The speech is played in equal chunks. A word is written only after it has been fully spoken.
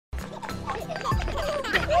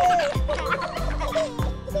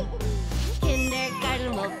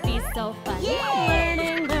so fun.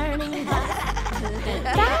 Learning, learning lots. The day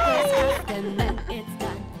goes fast and then it's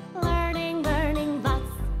done. Learning, learning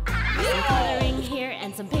lots. Some coloring here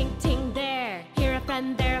and some painting there. Here a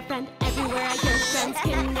friend, there a friend. Everywhere I hear friends.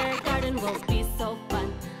 Kindergarten will be so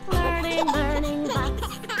fun. Learning, learning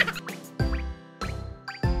lots.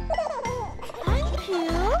 Thank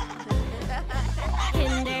you.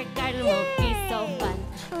 Kindergarten will be so fun.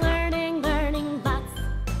 Learning, learning lots.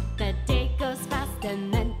 The day goes fast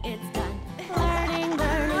and then it's done. Learning,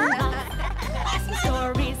 learning lots. Some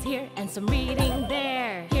stories here and some reading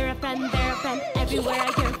there. Here a friend, there a friend. Everywhere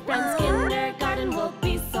I hear friends. Kindergarten will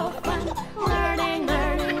be so fun. Learning,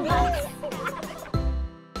 learning lots.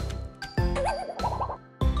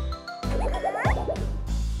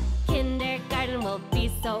 Kindergarten will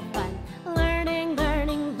be so fun. Learning,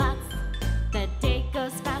 learning lots. The day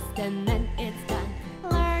goes fast and then it's done.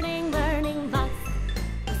 Learning, learning lots.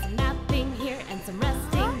 Some napping here and some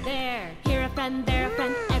resting there. Here a friend, there a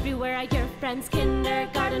friend. Everywhere I hear friends.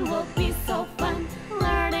 Kindergarten will be so fun.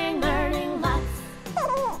 Learning, learning lots.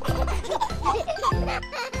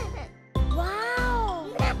 Wow.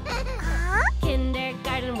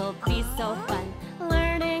 Kindergarten will be so fun.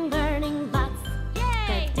 Learning, learning lots.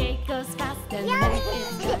 The day goes fast and then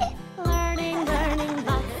it's done. Learning, learning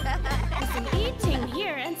lots. There's some eating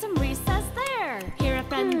here and some recess there. Here a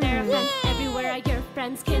friend, there a friend. Everywhere I hear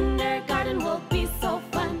friends. Kindergarten will be so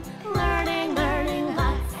fun. Learning, learning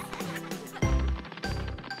lots.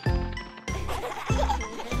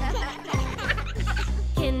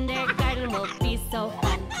 Kindergarten will be so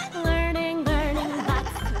fun. Learning, learning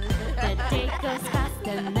lots. The day goes fast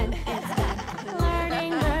and then it's done.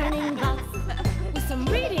 Learning, learning lots. With some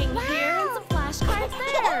reading here and some flashcards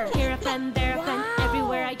there. Here a friend, there a friend.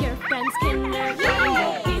 Everywhere I hear friends. Kindergarten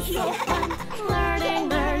will be so fun. Learning,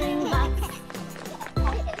 learning lots.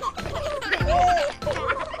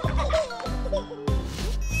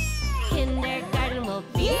 Kindergarten will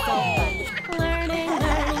be so fun. Learning,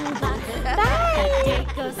 learning lots. The day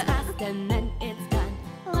goes fast and then it's done.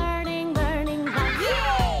 Learning, learning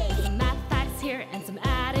lots. Some math facts here and some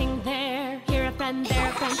adding there. Here a friend, there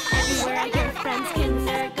a friend. Everywhere I hear friends.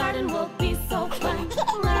 Kindergarten will be so fun.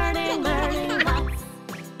 Learning, learning lots.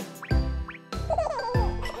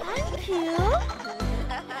 Thank you.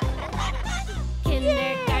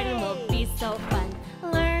 Kindergarten will be so fun.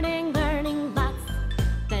 Learning, learning lots.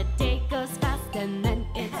 The day goes fast and then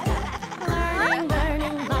it's done. Learning,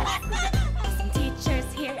 learning lots. Some teachers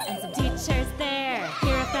here and some teachers there.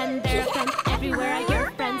 Here a friend, there a friend. Everywhere I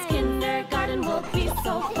hear friends. Kindergarten will be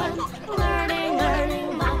so fun. Learning,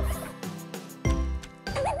 learning lots.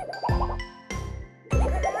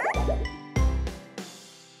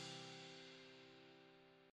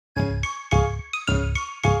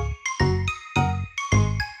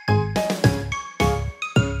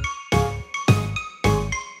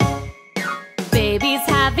 Baby's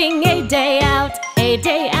having a day out, a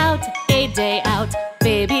day out, a day out.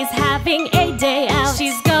 Baby's having a day out.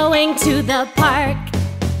 She's going to the park.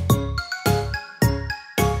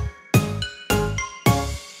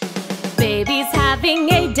 Baby's having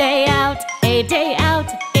a day out, a day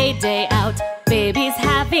out, a day out. Baby's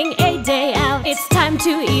having a day out. It's time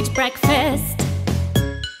to eat breakfast.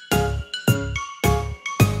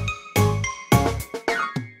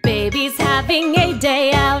 Baby's having a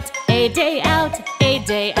day out, a day out, a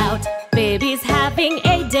day out. Baby's having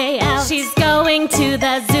a day out. She's going to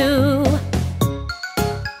the zoo.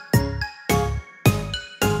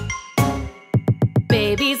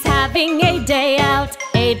 Baby's having a day out,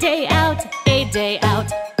 a day out, a day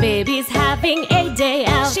out. Baby's having a day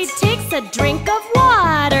out. She takes a drink of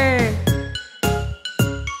water.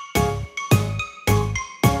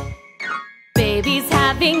 Baby's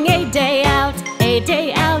having a day out, a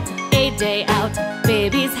day out, a day out.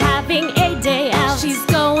 Baby's having a day out. She's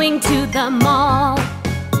going to the mall.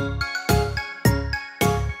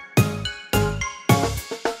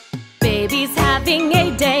 Baby's having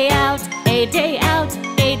a day out, a day out,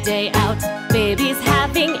 a day out. Baby's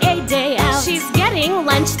having a day out. She's getting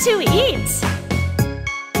lunch to eat.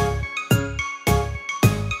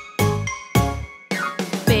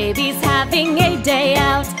 Baby's having a day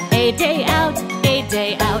out, a day out, a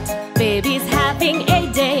day out. Baby's having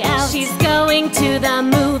a day out. She's going to the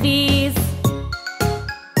movies.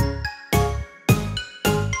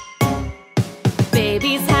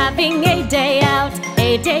 Baby's having a day out,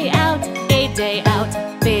 a day out, a day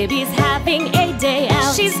out. Baby's having a day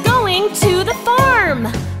out. She's going to the farm.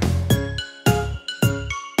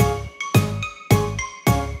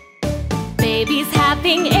 Baby's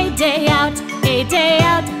having a day out, a day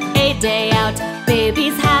out, a day out.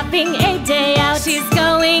 Baby's having a day out. She's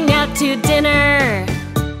going out to dinner.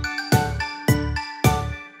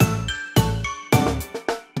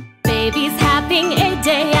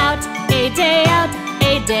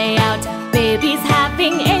 out. Baby's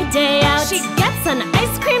having a day out. She gets an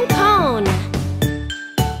ice cream cone.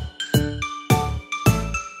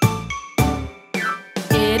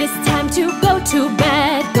 It is time to go to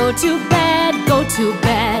bed. Go to bed, go to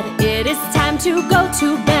bed. It is time to go to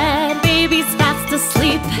bed. Baby's fast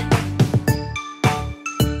asleep.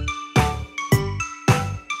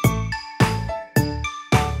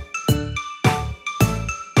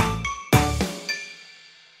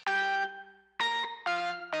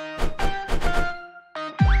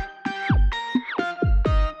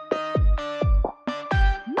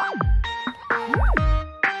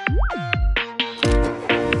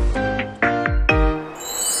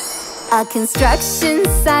 A construction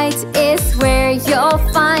site is where you'll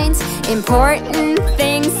find important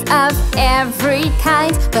things of every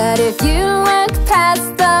kind. But if you look past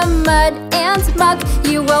the mud and muck,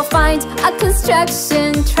 you will find a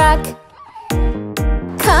construction truck.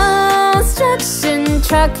 Construction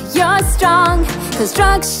truck, you're strong.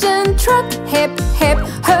 Construction truck, hip hip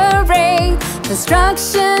hooray.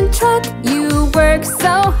 Construction truck, you work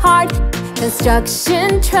so hard.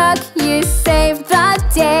 Construction truck, you save the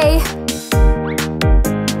day.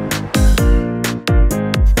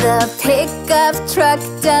 The pickup truck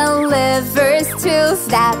delivers tools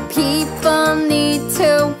that people need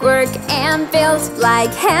to work and build,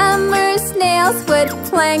 like hammers, nails, wood,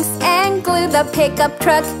 planks, and glue. The pickup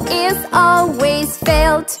truck is always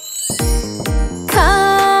filled.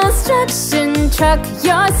 Construction truck,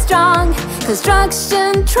 you're strong.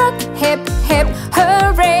 Construction truck, hip hip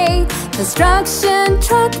hooray. Construction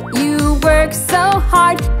truck, you work so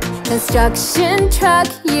hard. Construction truck,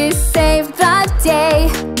 you save the day.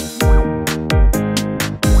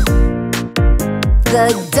 The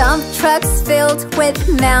dump truck's filled with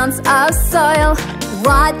mounds of soil.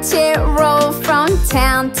 Watch it roll from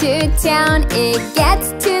town to town. It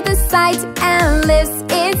gets to the site and lifts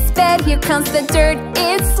its bed. Here comes the dirt,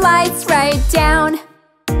 it slides right down.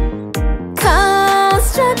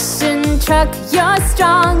 Construction truck, you're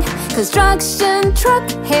strong. Construction truck,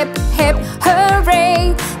 hip hip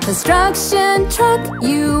hooray. Construction truck,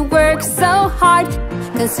 you work so hard.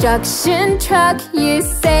 Construction truck, you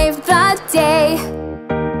save the day.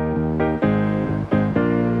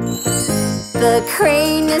 The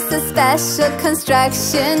crane is a special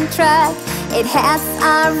construction truck. It has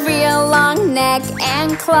a real long neck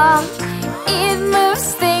and claw. It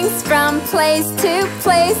moves things from place to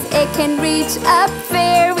place. It can reach up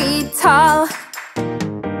very tall.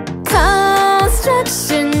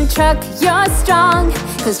 Construction truck, you're strong.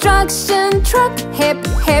 Construction truck, hip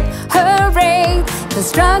hip hooray.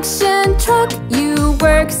 Construction truck, you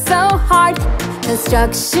work so hard.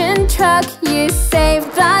 Construction truck, you save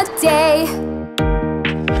the day.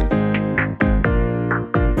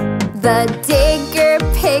 The digger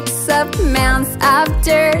picks up mounds of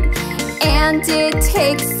dirt and it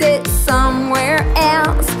takes it somewhere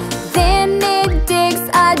else. Then it digs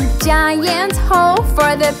a giant hole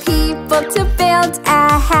for the people to build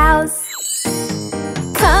a house.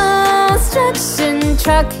 Construction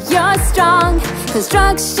truck, you're strong.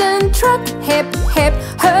 Construction truck, hip hip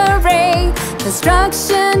hooray.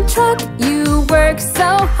 Construction truck, you work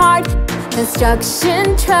so hard.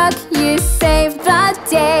 Construction truck, you save the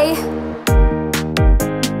day.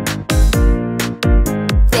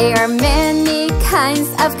 There are many kinds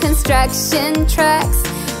of construction trucks: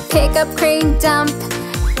 pickup, crane, dump,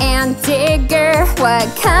 and digger. What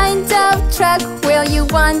kind of truck will you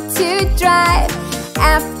want to drive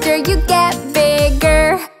after you get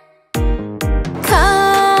bigger?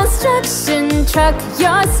 Construction truck,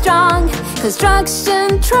 you're strong.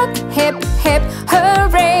 Construction truck, hip hip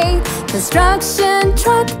hooray. Construction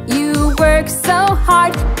truck, you work so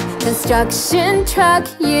hard. Construction truck,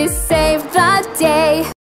 you save the day.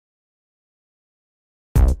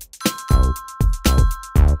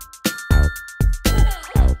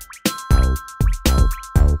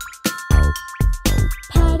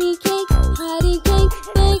 Patty cake,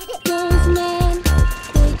 baker's man.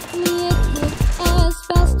 Bake me a cake as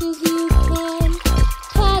fast as you can.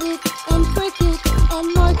 Pat it and prick it and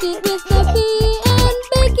mark it with the B and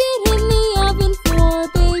bake it in the oven for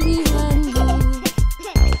baby and me.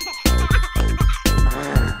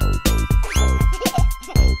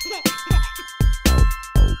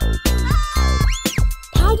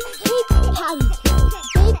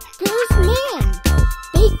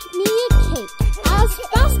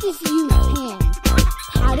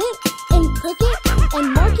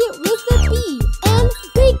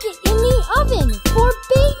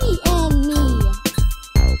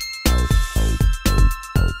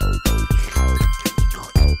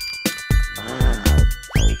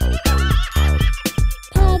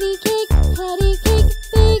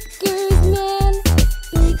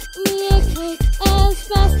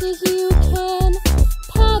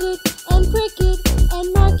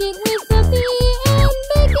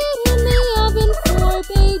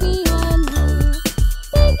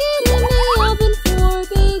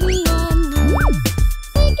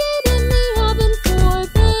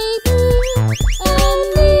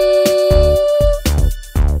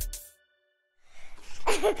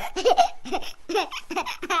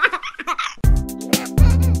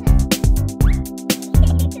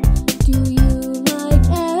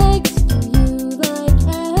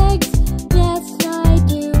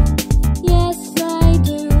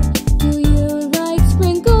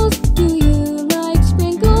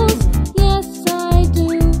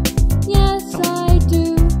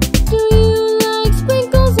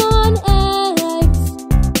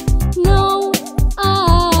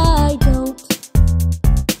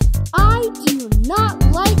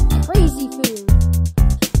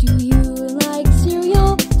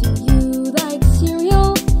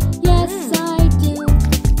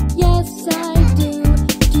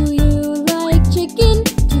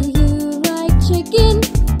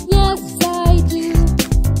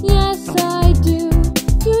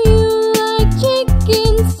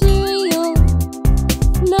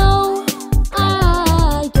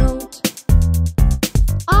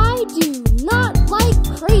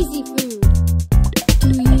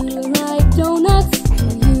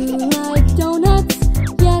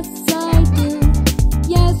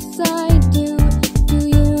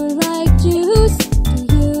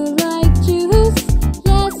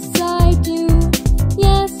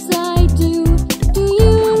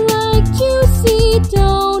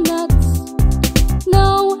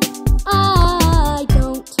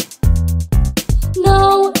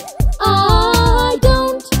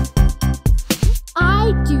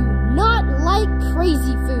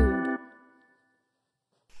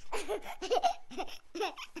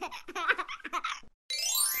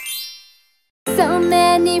 So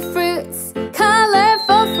many fruits,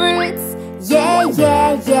 colorful fruits. Yeah,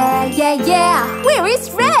 yeah, yeah, yeah, yeah. Where is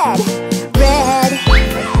red? Red,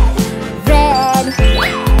 red,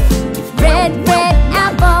 red, red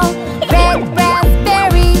apple, red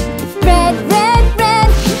raspberry, red, red, red.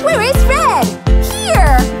 Where is red?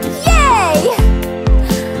 Here! Yay!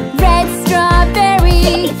 Red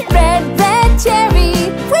strawberry, red, red cherry.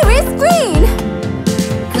 Where is green?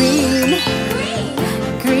 Green,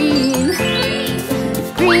 green,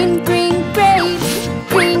 green, green grape,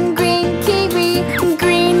 green, green kiwi,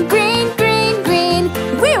 green, green, green, green.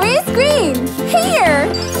 Where is green? Here!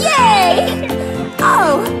 Yay!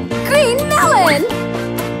 Oh, green melon.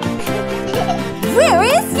 Where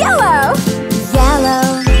is yellow?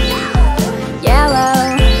 Yellow,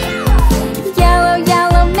 yellow, yellow,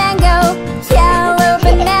 yellow mango, yellow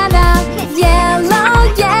banana, yellow,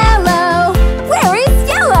 yellow. Where is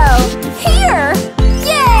yellow? Here!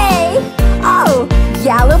 Yay! Oh,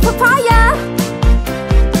 yellow papaya.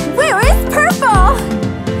 Where is purple?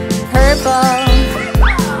 Purple,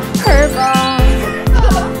 purple,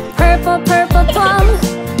 purple, purple plum,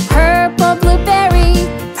 purple blueberry,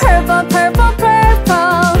 purple, purple,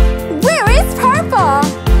 purple. Where is purple?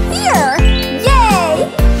 Here! Yay!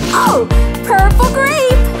 Oh, purple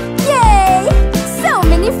grape! Yay! So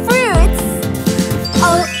many fruits!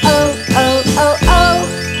 Oh, oh, oh, oh, oh!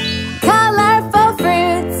 Colorful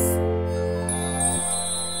fruits!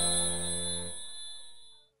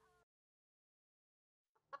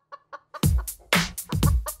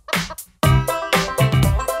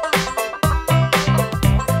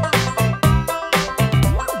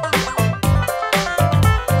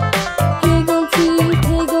 Higgledy,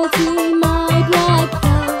 Piggledy, my black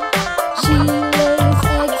cow. She lays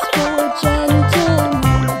eggs for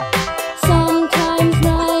gentlemen. Sometimes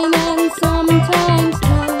 9 and sometimes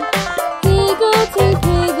 10. Higgledy,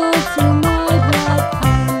 Piggledy, my black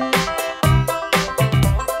cow.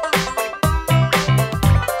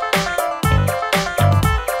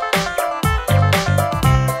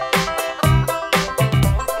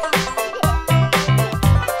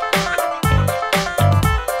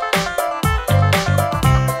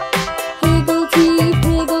 Higgledy,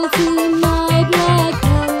 Piggledy, my black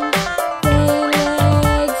hen. They lay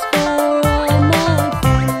eggs for all my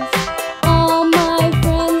friends. All my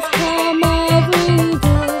friends come every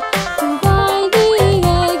day to find the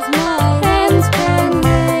eggs my hens can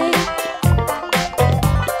lay.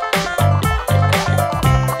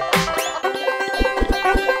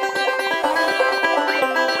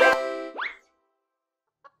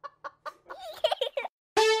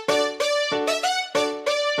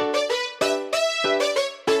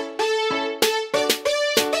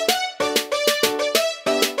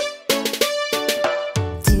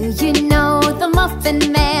 Do you know the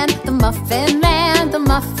Muffin Man? The Muffin Man, the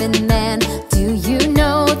Muffin Man. Do you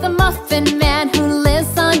know the Muffin Man who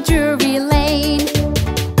lives on Drury Lane?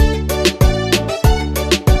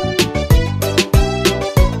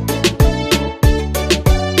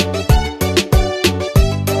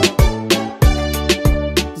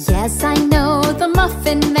 Yes, I know the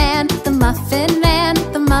Muffin Man, the Muffin Man,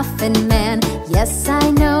 the Muffin Man. Yes,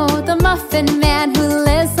 I know the Muffin Man who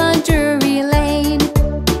lives on Drury Lane.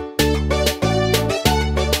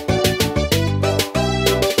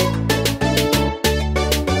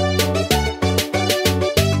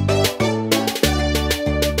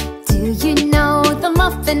 Do you know the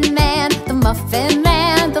Muffin Man, the Muffin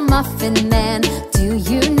Man, the Muffin Man? Do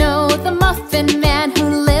you know the Muffin Man who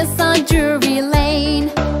lives on Drury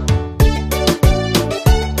Lane?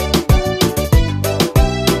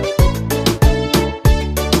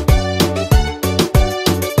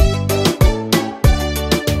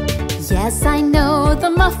 Yes, I know the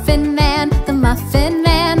Muffin Man, the Muffin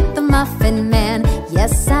Man, the Muffin Man.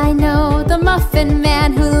 Yes, I know the Muffin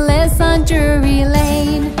Man who lives on Drury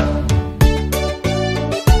Lane.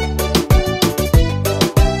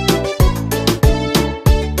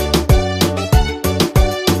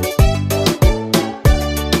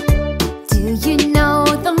 Do you know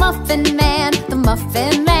the Muffin Man, the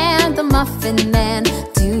Muffin Man, the Muffin Man?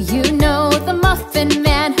 Do you know the Muffin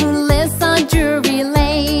Man who lives on Drury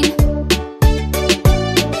Lane?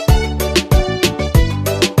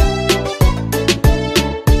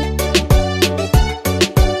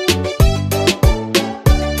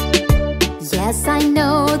 Yes, I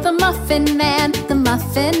know the Muffin Man, the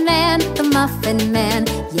Muffin Man, the Muffin Man.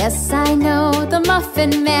 Yes, I know the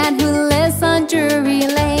Muffin Man who lives on Drury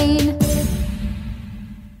Lane.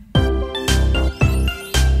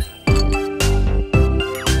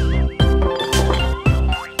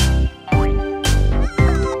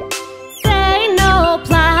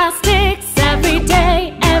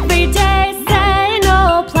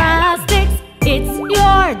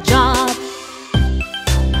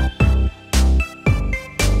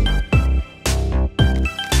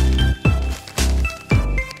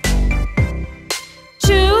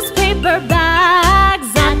 paper bags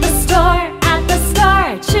at the store, at the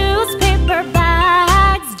store. Choose paper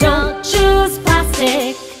bags, don't choose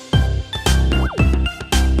plastic.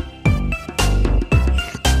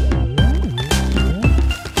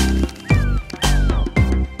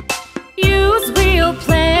 Use real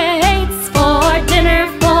plates for dinner,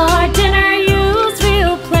 for dinner. Use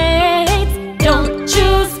real plates, don't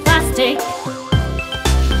choose plastic.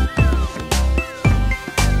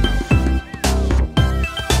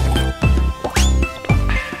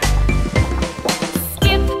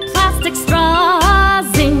 Skip plastic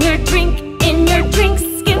straws in your drink, in your drink.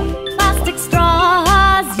 Skip plastic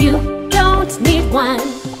straws, you don't need one.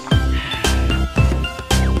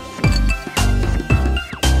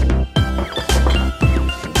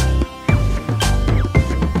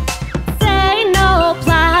 Say no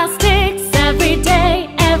plastics every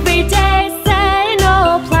day, every day. Say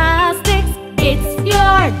no plastics, it's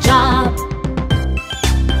your job.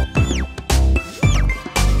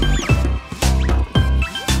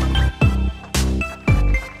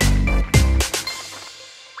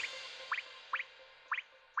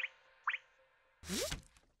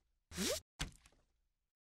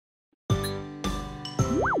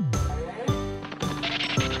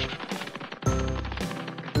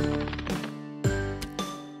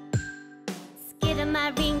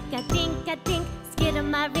 Skidamarinka-dinka-dink,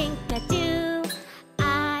 skidamarinka-doo.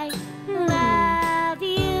 I love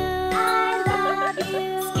you. I love you.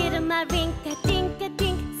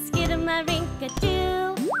 Skidamarinka-dinka-dink,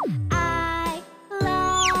 skidamarinka-doo. I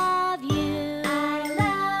love you. I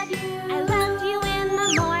love you. I love you in the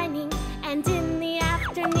morning and in the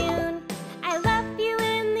afternoon. I love you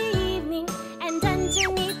in the evening and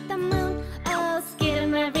underneath the moon. Oh,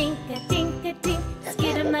 skidamarinka-dinka-dink,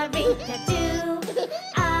 skidamarinka-doo.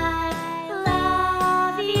 I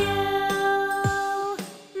love you.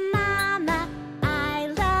 Mama, I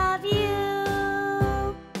love you.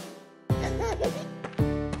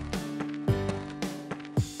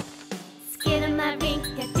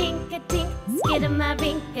 Skidamarinka-dinka-dink,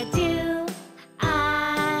 skidamarinka-doo. I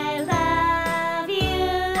love you.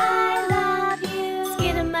 I love you.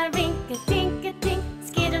 Skidamarinka-dinka-dink,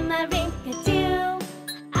 skidamarinka-doo.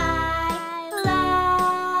 I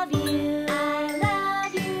love you. I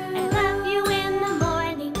love you. I love you in the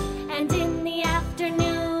morning and in the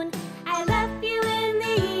afternoon. I love you in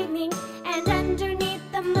the evening and underneath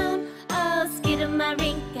the moon. Oh,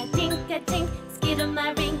 skidamarinka-dinka-dink,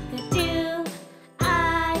 skidamarinka-doo. I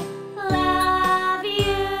love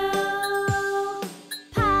you.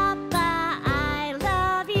 Papa, I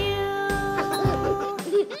love you.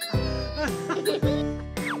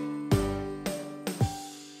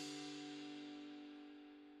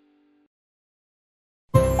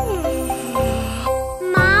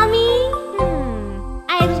 Mommy,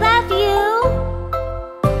 I love you.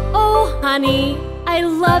 Oh, honey, I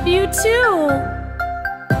love you too.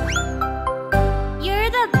 You're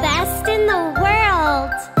the best in the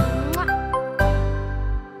world.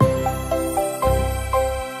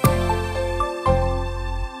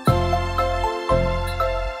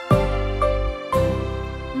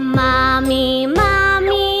 Mommy,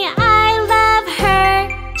 mommy, I love her.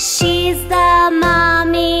 She's the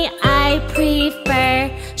mommy I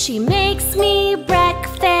prefer. She makes me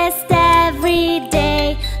breakfast every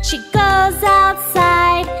day. She goes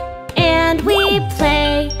outside and we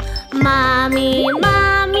play. Mommy,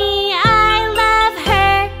 mommy, I love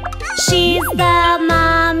her. She's the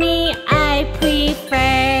mommy I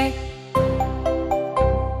prefer.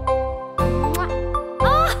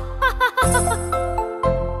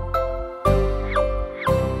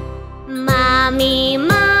 Mommy,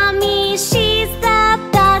 mommy, she's the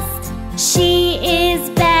best. She is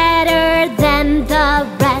better than the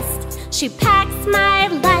rest. She packs my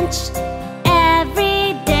lunch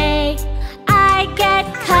every day. I get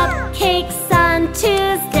cupcakes on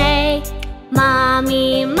Tuesday.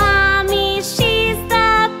 Mommy, mommy, she's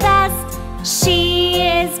the best. She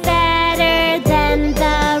is better than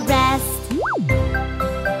the rest.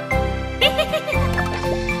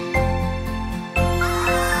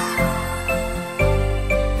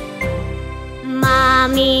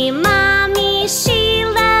 Mommy, mommy, she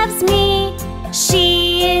loves me.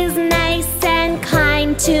 She is nice and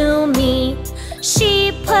kind to me.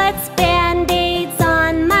 She puts band-aids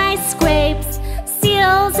on my scrapes,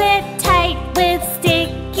 seals it tight with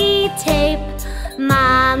sticky tape.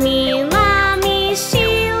 Mommy, mommy,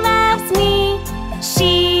 she loves me.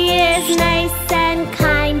 She is nice and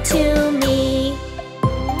kind to me.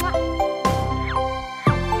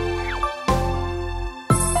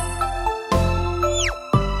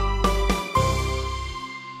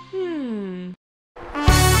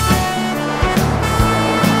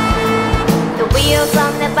 wheels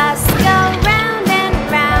on the bus go round and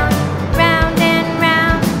round, round and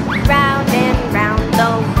round, round and round.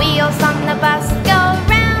 The wheels on the bus go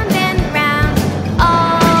round and round,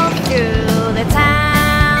 all through the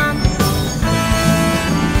town.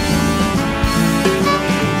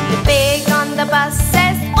 The pig on the bus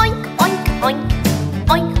says oink, oink, oink,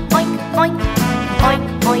 oink, oink, oink,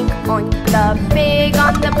 oink, oink, oink. The pig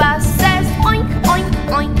on the bus says oink, oink,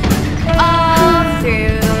 oink, all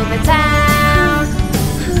through the town.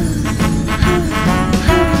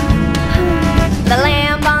 The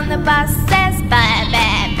lamb on the bus says ba ba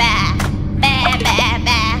ba, ba ba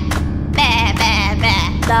ba, ba ba ba.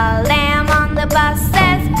 The lamb on the bus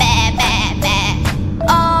says ba ba ba,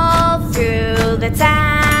 all through the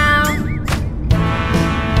town.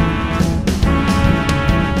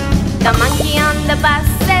 The monkey on the bus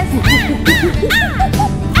says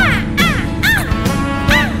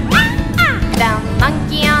The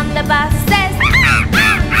monkey on the bus says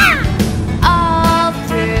all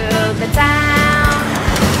through the town.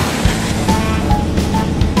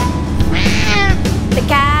 The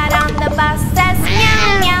cat on the bus says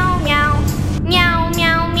meow, meow, meow, meow,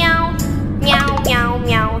 meow, meow, meow, meow,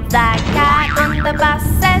 meow. The cat on the bus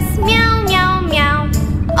says meow, meow, meow,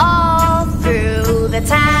 all through the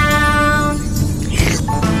town.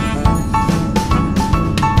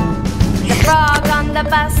 The frog on the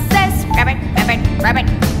bus says rabbit, rabbit, rabbit,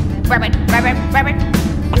 rabbit, rabbit, rabbit,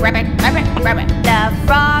 rabbit, rabbit, rabbit. The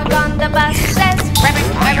frog on the bus says rabbit,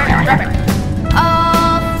 rabbit, rabbit,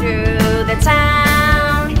 all through the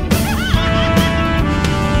town.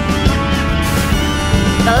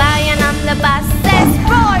 The lion on the bus says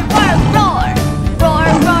roar, roar, roar, roar,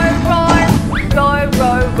 roar, roar, roar,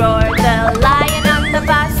 roar, roar. The lion on the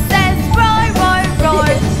bus says roar, roar,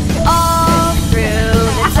 roar, all through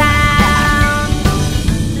the town.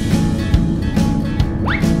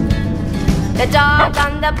 The dog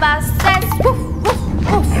on the bus says woof, woof,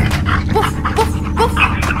 woof, woof, woof, woof,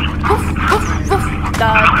 woof, woof, woof. The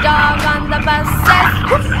dog on the bus says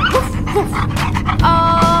woof, woof, woof,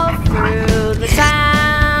 all through the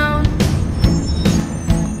town.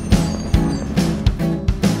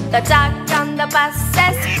 The duck on the bus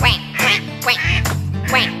says quack, quack, quack,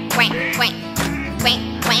 quack, quack, quack, quack,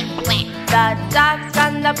 quack, quack. The duck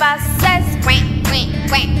on the bus says quack, quack,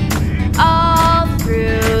 quack, all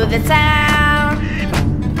through the town.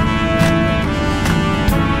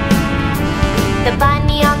 The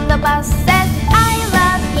bunny on the bus says I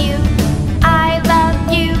love you, I love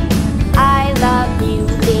you, I love you.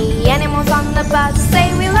 The animals on the bus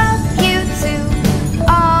say we love you too,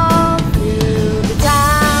 all through the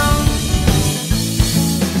town.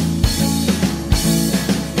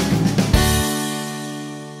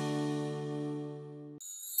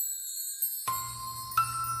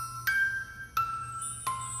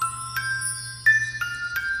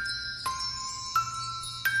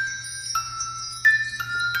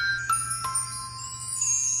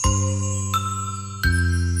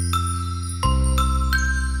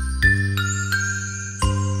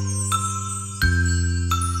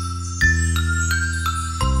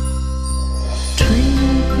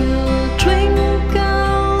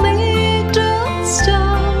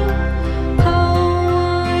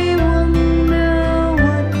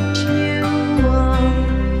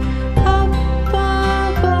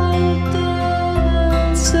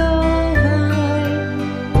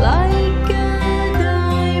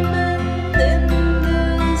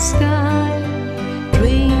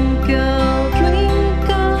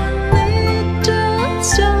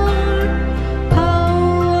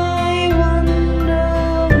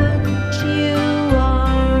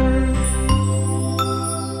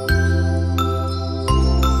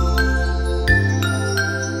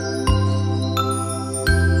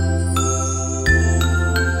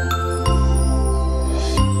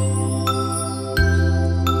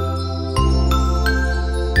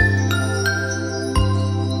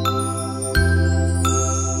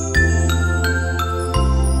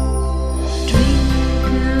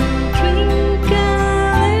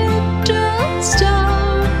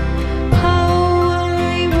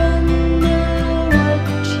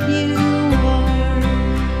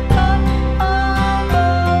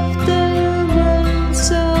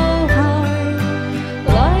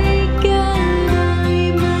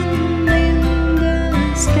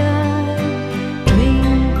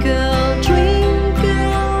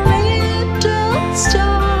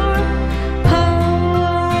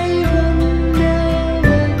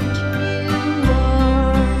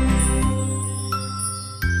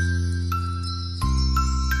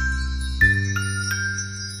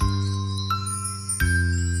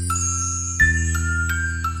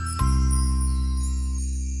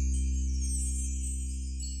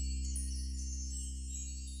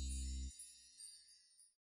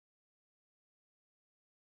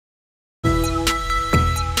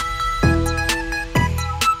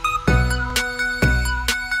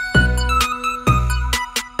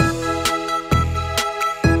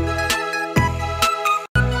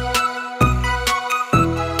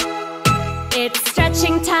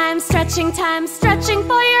 stretching time, stretching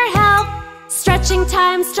for your health. Stretching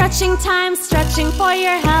time, stretching time, stretching for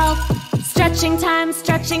your health. Stretching time,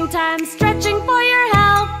 stretching time, stretching for your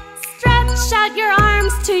health. Stretch out your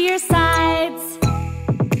arms to your sides.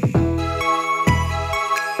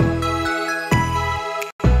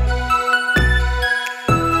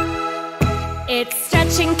 It's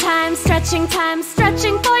stretching time, stretching time,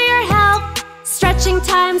 stretching for your health. Stretching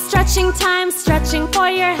time, stretching time, stretching for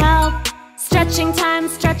your health. Stretching time,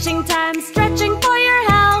 stretching time, stretching for your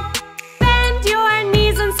health. Bend your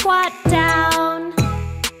knees and squat down.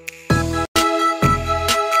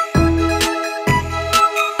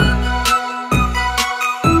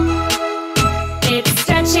 It's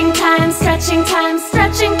stretching time, stretching time,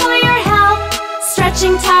 stretching for your health.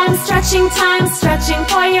 Stretching time, stretching time, stretching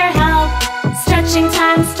for your health. Stretching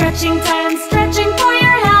time, stretching time, stretching for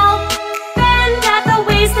your health. Bend at the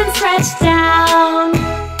waist and stretch down.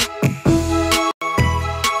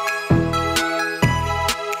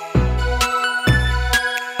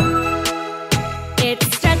 It's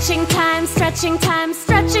stretching time, stretching time,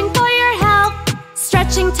 stretching for your health.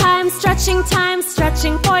 Stretching time, stretching time,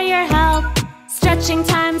 stretching for your health. Stretching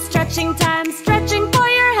time, stretching time, stretching for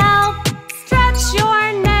your health. Stretch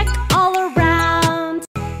your neck all around.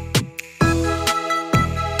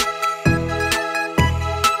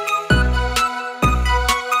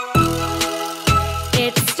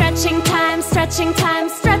 It's stretching time, stretching time,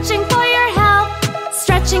 stretching for your health.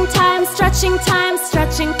 Stretching time, stretching time,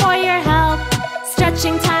 stretching for your health.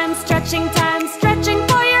 Stretching time, stretching time, stretching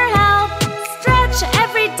for your health. Stretch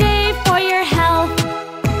every day for your health.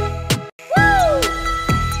 Woo!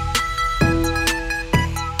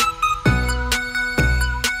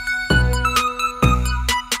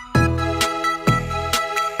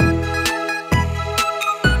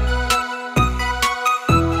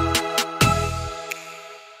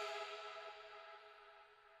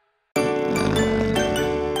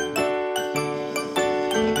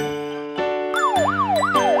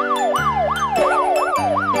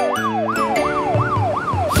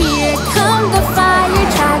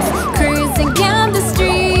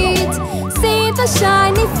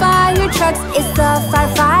 Shiny fire trucks, it's the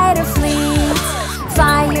firefighter fleet.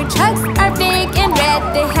 Fire trucks are big and red,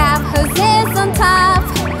 they have hoses on top.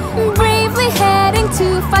 Bravely heading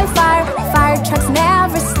to fight fire, fire trucks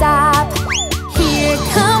never stop. Here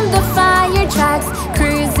come the fire trucks,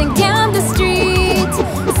 cruising down the street.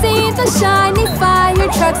 See the shiny fire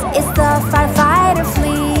trucks, it's the firefighter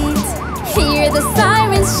fleet. Hear the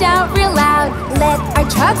sirens shout real loud, let our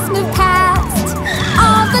trucks move past.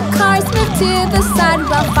 All the cars move to the side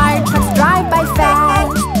while fire trucks drive by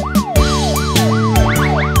fast.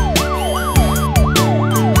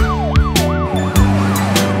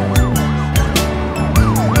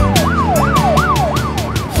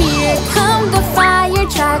 Here come the fire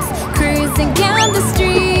trucks, cruising down the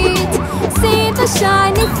street. See the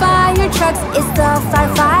shiny fire trucks, it's the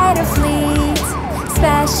firefighter fleet.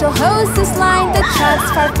 Special hoses line the trucks,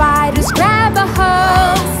 firefighters grab a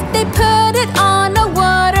hose. They put it on a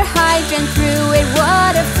water hydrant, through it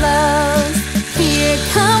water flows. Here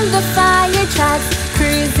come the fire trucks,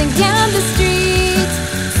 cruising down the street.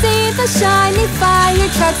 See the shiny fire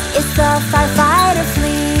trucks, it's the firefighter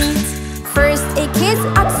fleet. First aid kits,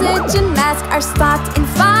 oxygen masks are stocked in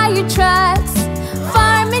fire trucks.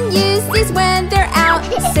 Firemen use these when they're out,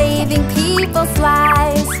 saving people's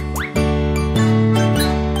lives.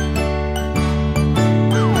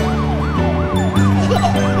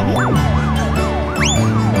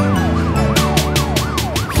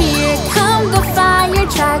 Here come the fire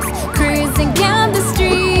trucks, cruising down the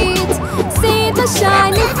street. See the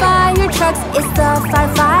shiny fire trucks, it's the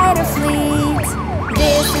firefighter fleet.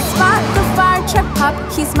 This is Spot, the fire truck pup,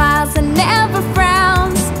 he smiles and never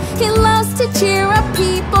frowns. He loves to cheer up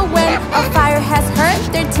people when a fire has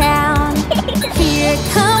hurt their town. Here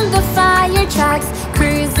come the fire trucks,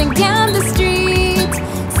 cruising down the street.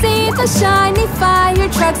 See the shiny fire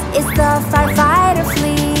trucks, it's the firefighter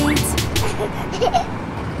fleet.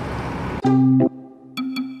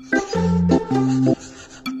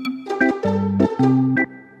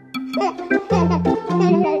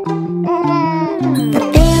 The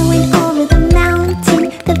bear went over the mountain.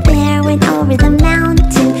 The bear went over the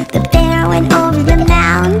mountain. The bear went over the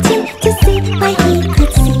mountain to see what he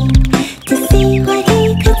could see. To see what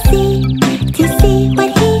he could see. To see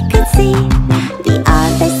what he could see. The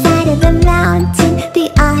other side of the mountain. The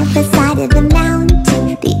other side of the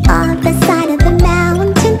mountain. The other side of the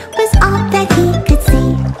mountain was all that he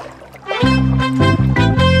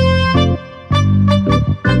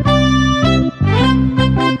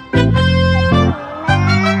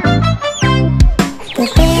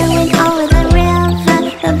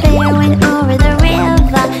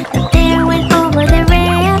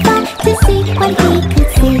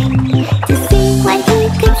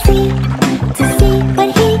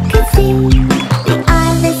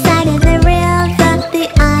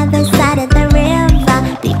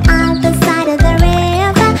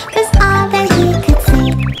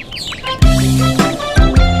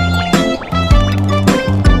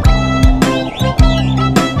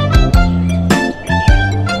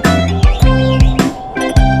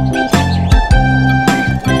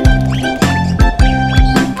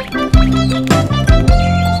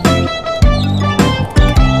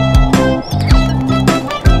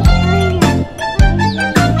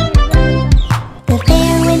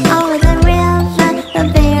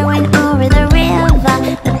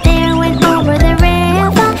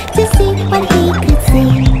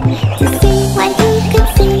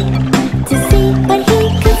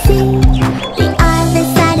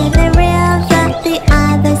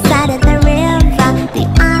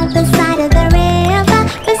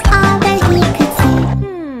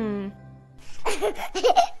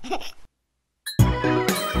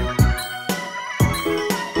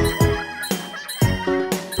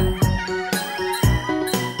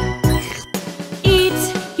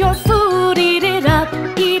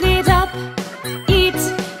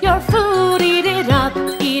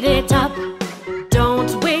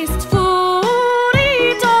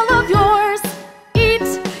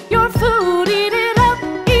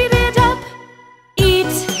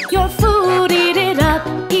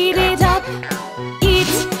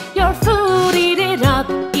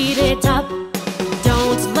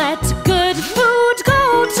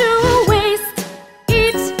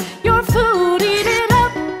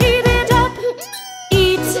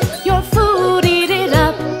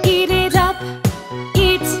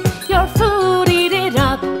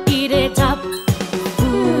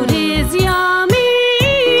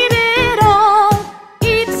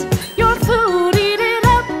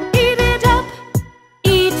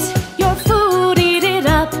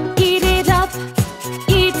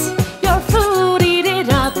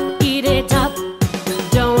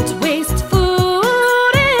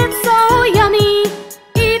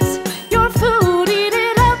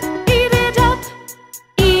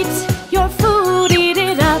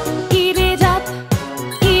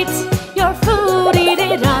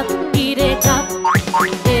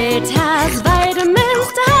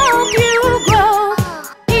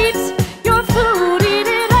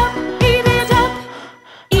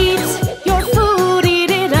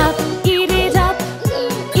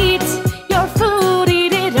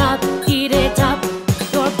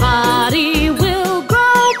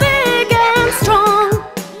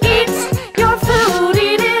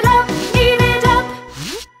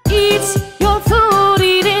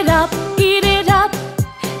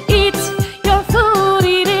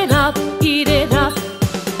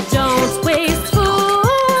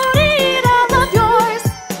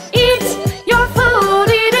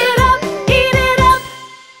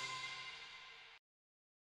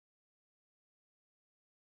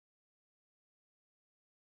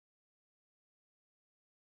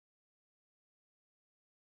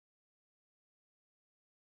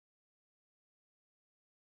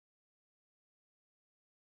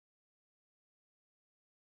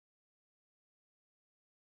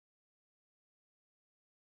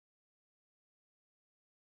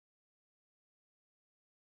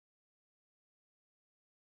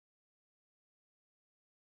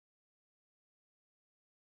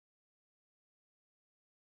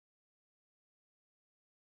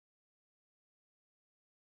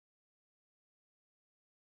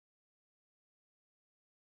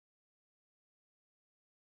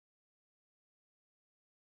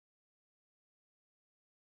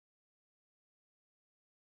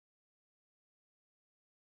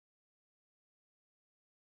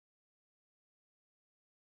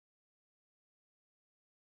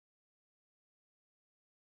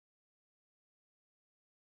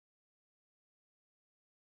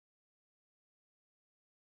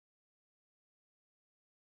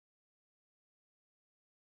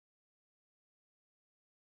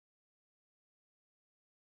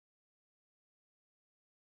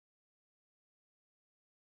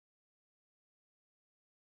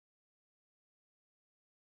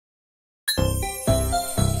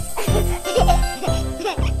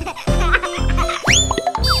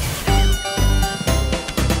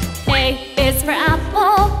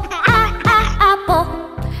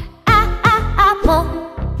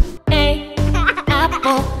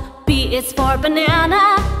is for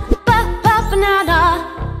banana. Banana.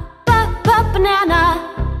 Banana.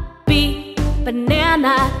 B,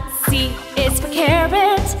 banana. C is for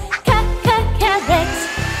carrot. Carrot.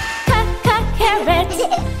 Carrot.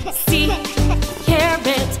 C,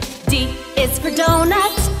 carrot. D is for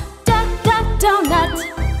donut. Donut.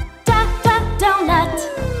 Donut.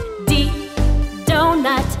 D,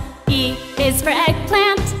 donut. E is for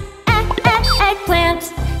eggplant. Eggplant.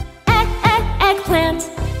 Eggplant.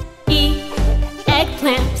 E,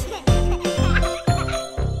 eggplant.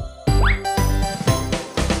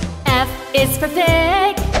 F is for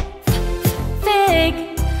fig. Fig.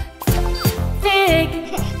 Fig.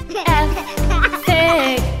 F,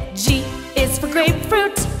 fig. G is for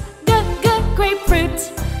grapefruit. Grapefruit.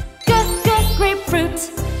 Grapefruit.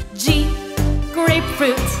 G,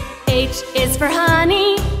 grapefruit. H is for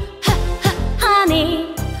honey.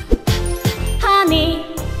 Honey. Honey.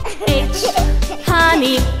 H,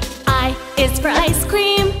 honey. I is for ice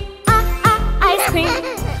cream. Ice cream.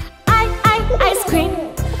 Ice cream.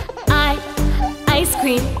 Ice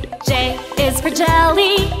cream. J is for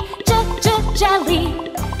jelly. Jelly.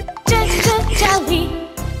 Jelly.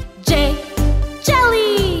 J,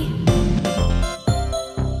 jelly.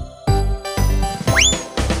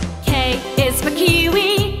 K is for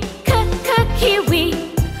kiwi. Kiwi.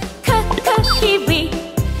 Kiwi.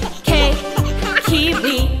 K,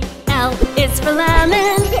 kiwi. L is for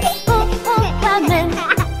lemon. Lemon.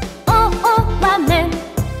 Lemon.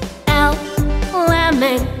 L,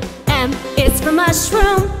 lemon. M is for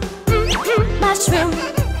mushroom. Mushroom.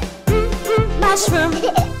 Mushroom.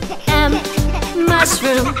 M,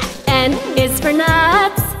 mushroom. N is for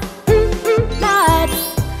nuts. Nuts.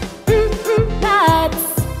 Nuts.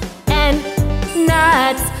 N,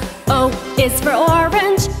 nuts. O is for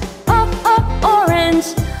orange. Orange.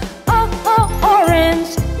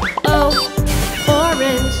 Orange. O,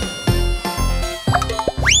 orange.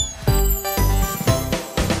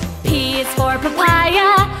 P is for papaya.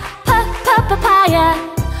 Papaya.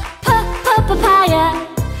 Papaya.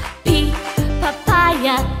 P,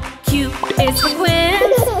 papaya. Q is for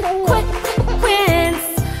quince.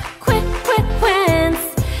 Quince. Quince.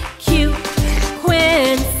 Q,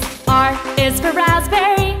 quince. R is for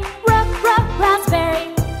raspberry. Raspberry.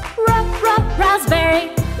 Raspberry.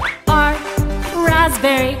 R,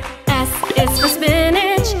 raspberry. S is for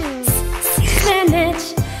spinach. Spinach.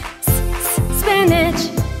 Spinach.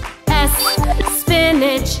 S,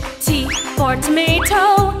 spinach. T for tomato.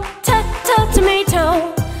 Tomato.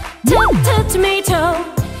 Tomato.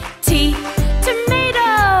 T,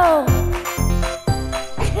 tomato.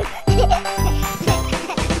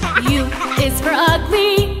 U is for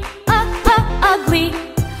ugly. Ugly.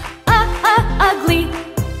 Ugly.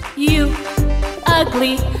 U,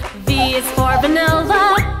 ugly. V is for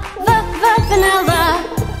vanilla. Vanilla.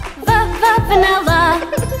 Vanilla.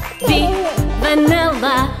 V,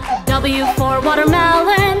 vanilla. W for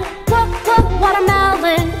watermelon.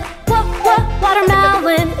 Watermelon.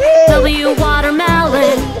 Watermelon. W,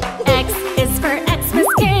 watermelon. X is for Xmas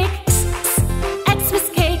cake. Xmas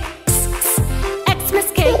cake. Xmas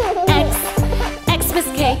cake. Xmas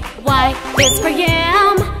cake. Y is for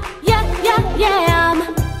yam. Yam. Yam.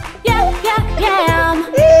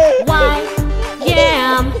 Y,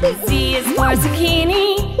 yam. Z is for zucchini.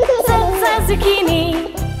 Zucchini.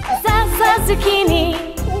 Zucchini.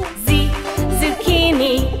 Z,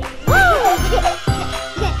 zucchini.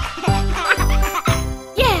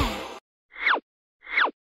 Yeah!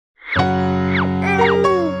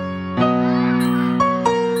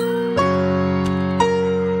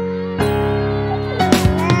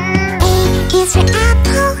 A is for